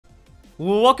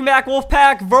Welcome back,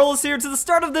 Wolfpack. Verlis here to the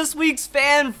start of this week's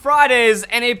Fan Fridays,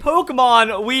 and a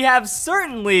Pokemon we have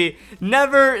certainly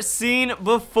never seen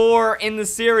before in the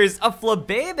series. A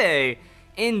Flabebe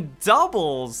in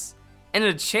doubles in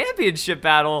a championship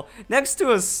battle next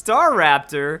to a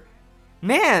Staraptor.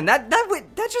 Man, that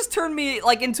just turned me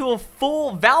like into a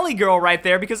full Valley Girl right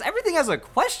there, because everything has a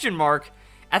question mark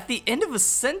at the end of a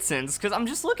sentence, because I'm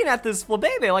just looking at this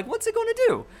Flabebe like, what's it going to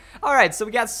do? Alright, so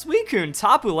we got Suicune,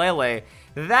 Tapu Lele.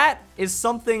 That is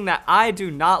something that I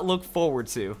do not look forward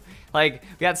to. Like,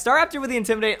 we got Staraptor with the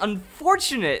Intimidate.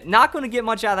 Unfortunate, not going to get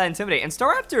much out of that Intimidate. And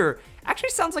Staraptor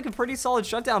actually sounds like a pretty solid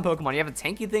shutdown Pokemon. You have a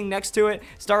tanky thing next to it.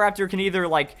 Staraptor can either,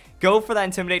 like, go for that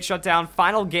Intimidate shutdown,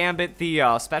 Final Gambit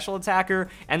the special attacker,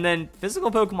 and then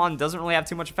physical Pokemon doesn't really have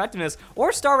too much effectiveness,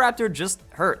 or Staraptor just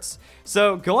hurts.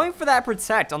 So, going for that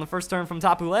Protect on the first turn from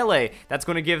Tapu Lele, that's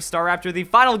going to give Staraptor the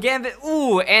Final Gambit.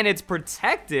 Ooh, and it's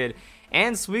protected.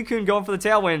 And Suicune going for the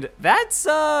Tailwind. That's,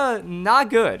 not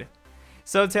good.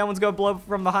 So, Tailwind's going to blow up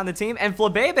from behind the team, and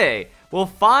Flabebe will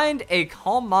find a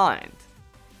Calm Mind.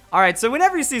 Alright, so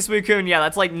whenever you see Suicune, yeah,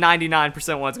 that's like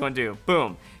 99% what it's going to do.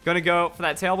 Boom. Going to go for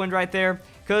that Tailwind right there,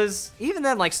 because even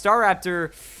then, like,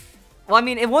 Staraptor, well, I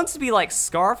mean, it wants to be, like,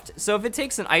 Scarfed, so if it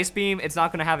takes an Ice Beam, it's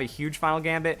not going to have a huge Final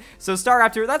Gambit. So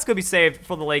Staraptor, that's going to be saved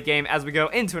for the late game as we go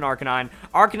into an Arcanine.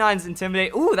 Arcanine's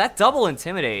Intimidate. Ooh, that double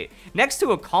Intimidate next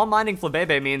to a Calm Minding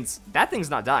Flabebe means that thing's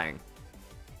not dying.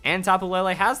 And Tapu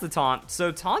Lele has the Taunt,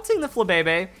 so taunting the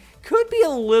Flabebe could be a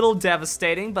little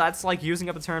devastating, but that's like using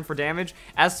up a turn for damage,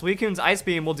 as Suicune's Ice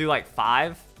Beam will do like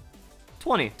 20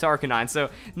 to Arcanine,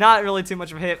 so not really too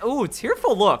much of a hit. Ooh,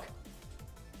 Tearful Look.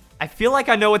 I feel like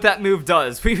I know what that move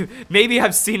does. Maybe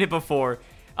I've seen it before.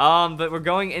 But we're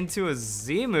going into a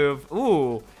Z move.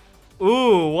 Ooh,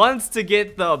 wants to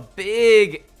get the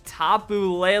big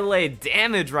Tapu Lele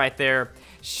damage right there.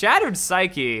 Shattered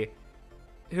Psyche.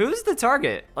 Who's the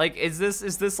target? Like, is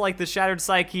this like the Shattered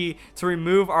Psyche to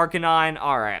remove Arcanine?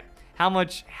 All right. How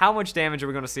much damage are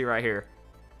we going to see right here?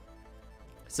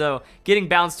 So, getting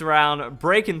bounced around,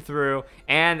 breaking through,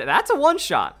 and that's a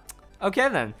one-shot. Okay,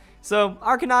 then. So,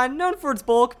 Arcanine, known for its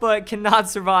bulk, but cannot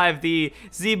survive the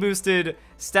Z-boosted,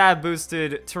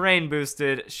 stab-boosted,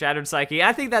 terrain-boosted Shattered Psyche.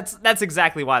 I think that's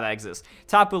exactly why that exists.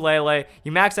 Tapu Lele,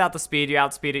 you max out the speed, you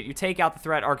outspeed it, you take out the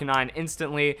threat Arcanine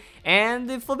instantly, and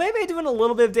the Flabebe doing a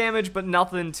little bit of damage, but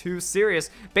nothing too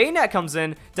serious. Bayonet comes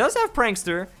in, does have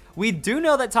Prankster. We do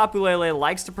know that Tapu Lele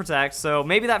likes to protect, so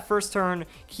maybe that first turn,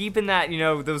 keeping that, you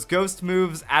know, those ghost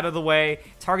moves out of the way,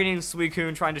 targeting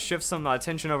Suicune, trying to shift some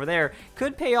attention over there,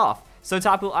 could pay off. So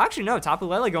Tapu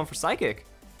Lele going for Psychic.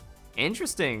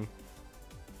 Interesting.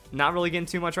 Not really getting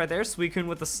too much right there. Suicune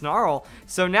with the Snarl.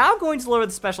 So now going to lower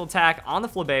the special attack on the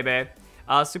Flabebe.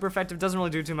 Super effective, doesn't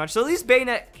really do too much. So at least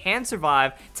Bayonet can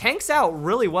survive, tanks out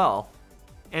really well,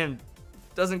 and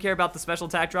doesn't care about the special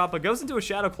attack drop, but goes into a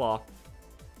Shadow Claw.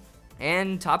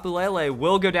 And Tapu Lele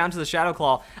will go down to the Shadow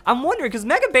Claw. I'm wondering, because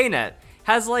Mega Bayonet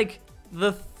has, like,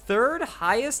 the third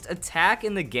highest attack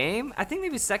in the game. I think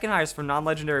maybe second highest for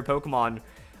non-legendary Pokemon,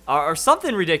 or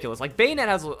something ridiculous. Like, Bayonet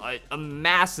has a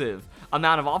massive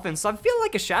amount of offense, so I feel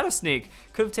like a Shadow Sneak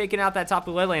could have taken out that Tapu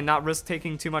Lele and not risk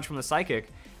taking too much from the Psychic.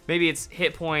 Maybe it's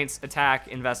hit points, attack,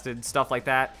 invested, stuff like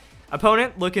that.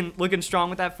 Opponent looking strong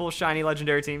with that full shiny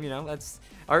legendary team, you know, that's...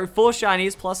 Or full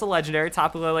shinies plus a legendary.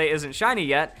 Tapu Lele isn't shiny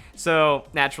yet, so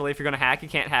naturally, if you're going to hack, you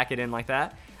can't hack it in like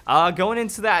that. Going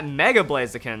into that Mega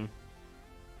Blaziken.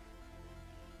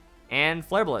 And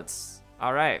Flare Blitz.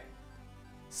 All right.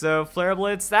 So, Flare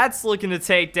Blitz, that's looking to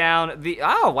take down the...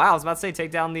 Oh, wow, I was about to say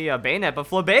take down the Bayonet, but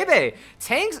Flabebe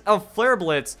tanks a Flare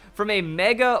Blitz from a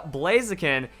Mega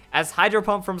Blaziken as Hydro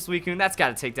Pump from Suicune. That's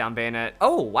got to take down Bayonet.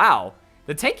 Oh, wow.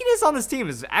 The tankiness on this team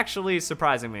is actually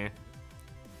surprising me.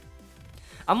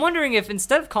 I'm wondering if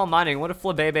instead of Calm Minding, what if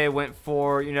Flabebe went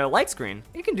for, you know, Light Screen?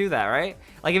 It can do that, right?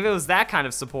 Like, if it was that kind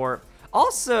of support.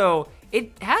 Also,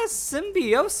 it has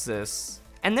Symbiosis,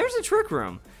 and there's a Trick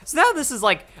Room. So now this is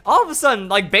like, all of a sudden,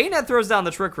 like, Bayonet throws down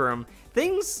the Trick Room,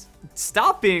 things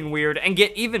stop being weird and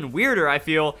get even weirder, I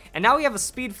feel. And now we have a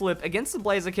Speed Flip against the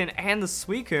Blaziken and the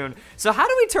Suicune. So how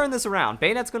do we turn this around?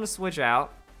 Bayonet's going to switch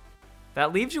out.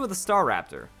 That leaves you with a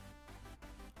Staraptor.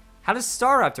 How does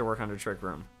Staraptor work under Trick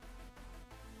Room?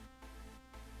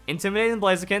 Intimidating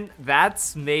Blaziken,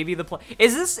 that's maybe the play.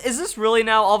 Is this really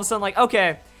now all of a sudden like,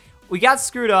 okay, we got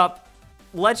screwed up,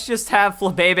 let's just have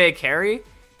Flabebe carry?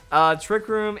 Trick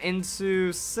Room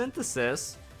into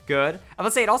Synthesis, good. I'm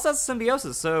gonna say it also has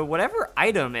Symbiosis, so whatever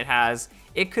item it has,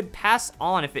 it could pass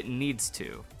on if it needs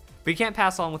to. But you can't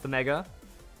pass on with the Mega.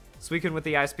 Suicune with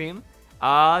the Ice Beam.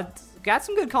 Got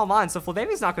some good Calm Mind, so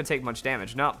Flabebe's not gonna take much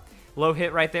damage, no. Low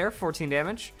hit right there, 14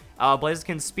 damage.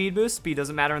 Blaziken's speed boost. Speed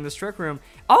doesn't matter in this Trick Room.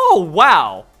 Oh,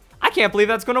 wow. I can't believe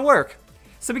that's going to work.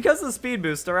 So because of the speed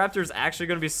boost, Staraptor is actually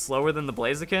going to be slower than the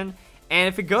Blaziken. And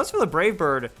if it goes for the Brave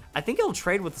Bird, I think it'll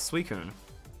trade with the Suicune.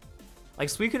 Like,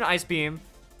 Suicune Ice Beam.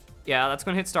 Yeah, that's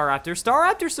going to hit Staraptor.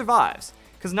 Staraptor survives.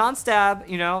 Because non-stab,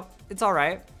 you know, it's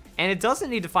alright. And it doesn't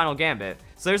need to Final Gambit.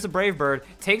 So there's the Brave Bird,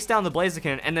 takes down the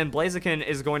Blaziken, and then Blaziken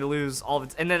is going to lose all of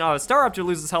its... And then Staraptor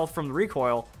loses health from the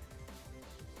recoil.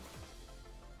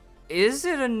 Is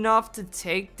it enough to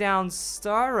take down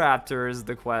Staraptor is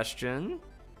the question.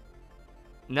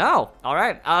 No.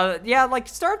 Alright. Yeah, like,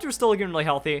 Staraptor's still looking really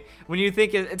healthy. When you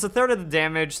think it's a third of the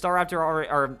damage, Staraptor already,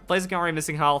 or Blaziken already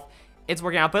missing health, it's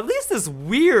working out. But at least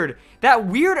that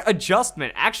weird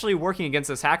adjustment actually working against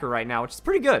this hacker right now, which is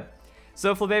pretty good.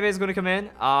 So Flabebe is going to come in,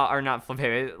 or not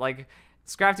Flabebe, like,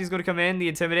 Scrafty's going to come in, the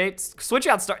Intimidate, switch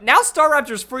out now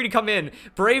Staraptor's free to come in,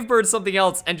 Brave Bird something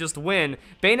else, and just win.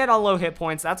 Bayonet on low hit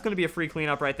points, that's going to be a free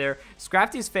cleanup right there.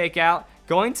 Scrafty's Fake Out,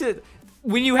 going to,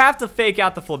 when you have to fake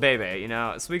out the Flabebe, you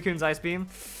know, Suicune's Ice Beam,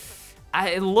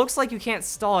 it looks like you can't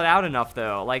stall it out enough,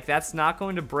 though. Like, that's not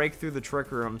going to break through the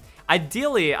Trick Room.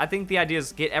 Ideally, I think the idea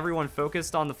is get everyone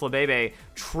focused on the Flabebe,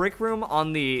 Trick Room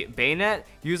on the Bayonet,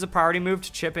 use a priority move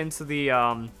to chip into the,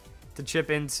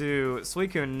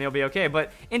 Suicune, and they'll be okay.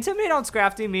 But Intimidate on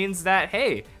Scrafty means that,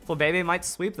 hey, Flabebe might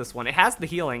sweep this one. It has the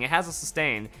healing, it has a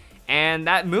sustain. And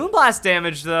that Moonblast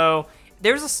damage, though,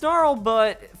 there's a Snarl,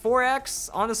 but 4x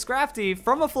on a Scrafty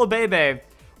from a Flabebe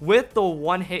with the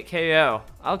one-hit KO.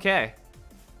 Okay.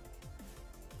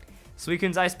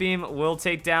 Suicune's Ice Beam will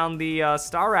take down the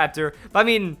Staraptor. But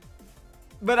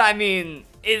I mean,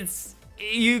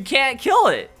 you can't kill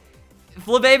it.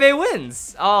 Flabebe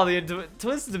wins. Oh, the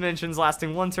Twisted Dimensions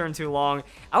lasting one turn too long.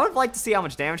 I would like to see how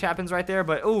much damage happens right there,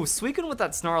 but ooh, Suicune with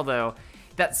that Snarl though.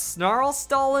 That Snarl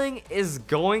stalling is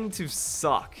going to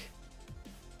suck.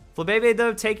 Flabebe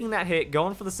though, taking that hit,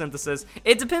 going for the Synthesis.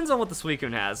 It depends on what the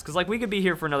Suicune has, because like we could be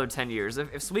here for another 10 years.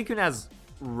 If Suicune has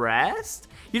Rest?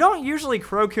 You don't usually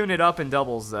Crocune it up in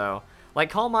doubles, though.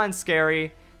 Like, Calm Mind's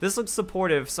scary. This looks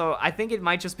supportive, so I think it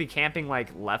might just be camping, like,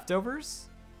 leftovers?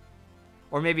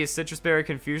 Or maybe a Citrus Berry,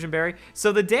 Confusion Berry.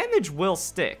 So the damage will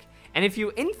stick. And if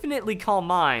you infinitely Calm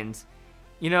Mind,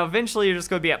 you know, eventually you're just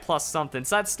going to be at plus something.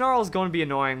 So that Snarl is going to be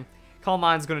annoying. Calm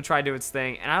Mind's going to try to do its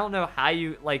thing. And I don't know how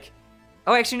you, like...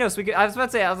 Oh, actually, no, Suicune, I was about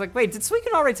to say, I was like, wait, did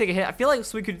Suicune already take a hit? I feel like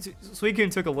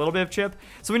Suicune took a little bit of chip.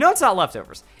 So we know it's not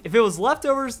leftovers. If it was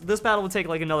leftovers, this battle would take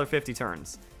like another 50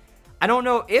 turns. I don't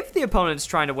know if the opponent's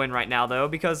trying to win right now, though,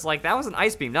 because like that was an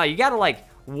Ice Beam. No, you gotta like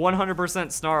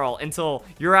 100% Snarl until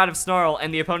you're out of Snarl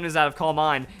and the opponent is out of Calm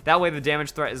Mind. That way the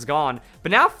damage threat is gone.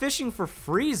 But now fishing for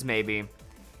Freeze, maybe.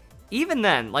 Even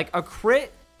then, like a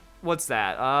crit, what's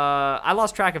that? I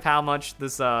lost track of how much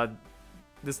this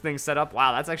thing's set up.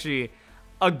 Wow, that's actually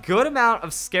a good amount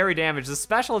of scary damage. The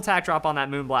special attack drop on that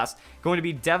Moonblast going to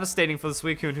be devastating for the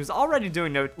Suicune, who's already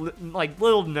doing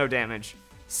little to no damage.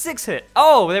 6 hit.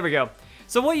 Oh, there we go.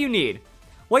 So what you need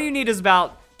is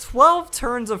about 12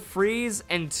 turns of freeze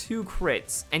and 2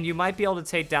 crits, and you might be able to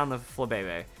take down the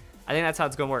Flabebe. I think that's how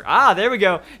it's going to work. Ah, there we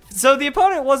go. So the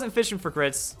opponent wasn't fishing for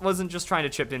crits, wasn't just trying to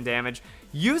chip in damage.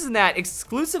 Using that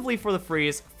exclusively for the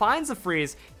freeze, finds the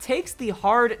freeze, takes the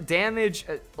hard damage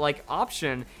like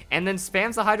option, and then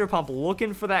spams the Hydro Pump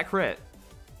looking for that crit.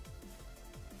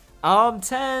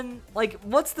 10, like,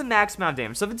 what's the max amount of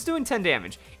damage? So if it's doing 10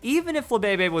 damage, even if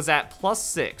Flabebe was at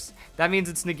 +6, that means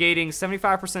it's negating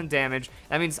 75% damage.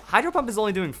 That means Hydro Pump is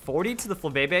only doing 40 to the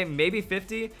Flabebe, maybe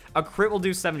 50. A crit will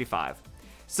do 75.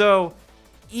 So,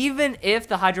 even if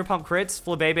the Hydro Pump crits,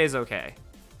 Flabebe is okay.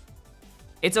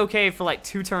 It's okay for like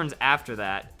 2 turns after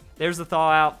that. There's the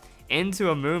Thaw Out into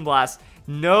a Moonblast.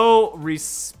 No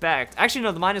respect. Actually,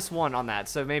 no, the -1 on that.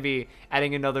 So maybe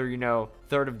adding another, you know,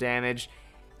 third of damage.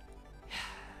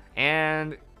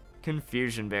 And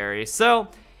Confusion Berry. So,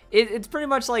 it's pretty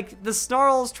much like the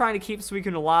Snarl's trying to keep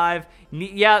Suicune alive.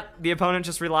 Yeah, the opponent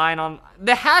just relying on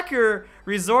the hacker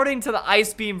resorting to the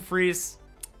Ice Beam Freeze.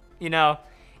 You know,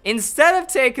 instead of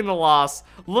taking the loss,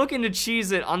 looking to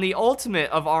cheese it on the ultimate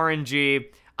of RNG,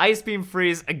 Ice Beam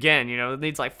Freeze again. You know, it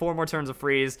needs like 4 more turns of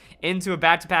freeze into a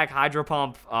back-to-back Hydro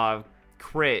Pump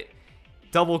crit.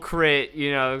 Double crit,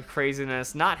 you know,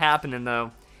 craziness. Not happening,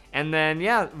 though. And then,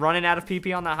 yeah, running out of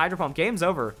PP on that Hydro Pump. Game's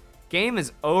over. Game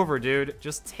is over, dude.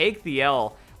 Just take the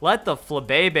L. Let the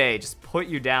Flabebe just put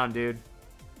you down, dude.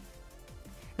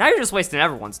 Now you're just wasting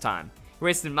everyone's time. You're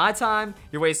wasting my time.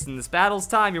 You're wasting this battle's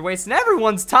time. You're wasting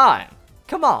everyone's time.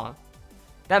 Come on.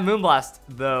 That Moonblast,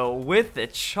 though, with the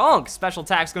chunk. Special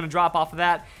attack's going to drop off of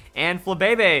that. And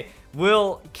Flabebe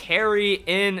will carry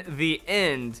in the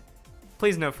end.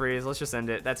 Please no freeze. Let's just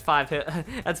end it. That's 5 hit.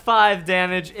 That's 5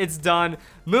 damage. It's done.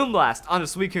 Moonblast onto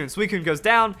Suicune. Suicune goes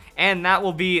down, and that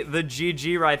will be the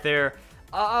GG right there.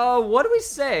 What do we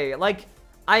say? Like,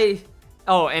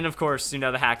 oh, and of course, you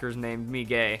know, the hackers named me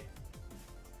gay.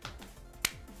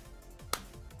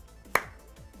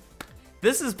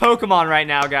 This is Pokemon right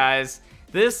now, guys.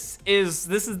 This is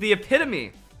the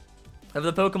epitome of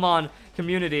the Pokemon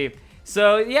community.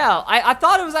 So yeah, I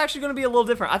thought it was actually going to be a little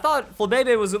different. I thought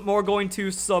Flabebe was more going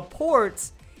to support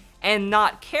and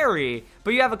not carry,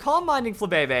 but you have a calm-minding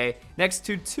Flabebe next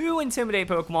to 2 Intimidate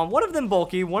Pokemon, one of them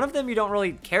bulky, one of them you don't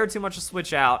really care too much to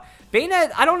switch out.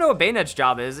 Bayonet, I don't know what Bayonet's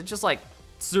job is. It just like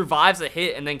survives a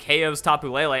hit and then KOs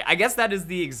Tapu Lele. I guess that is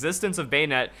the existence of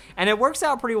Bayonet, and it works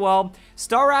out pretty well.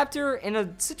 Staraptor, in a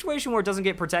situation where it doesn't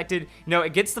get protected, you know,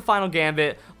 it gets the final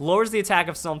Gambit, lowers the attack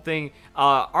of something,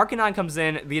 Arcanine comes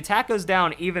in, the attack goes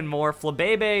down even more,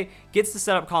 Flabebe gets to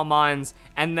set up Calm Minds,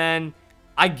 and then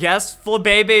I guess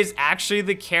Flabebe is actually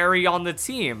the carry on the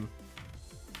team.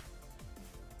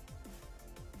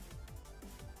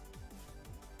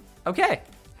 Okay,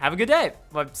 have a good day.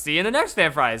 See you in the next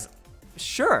Fan Fries.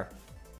 Sure.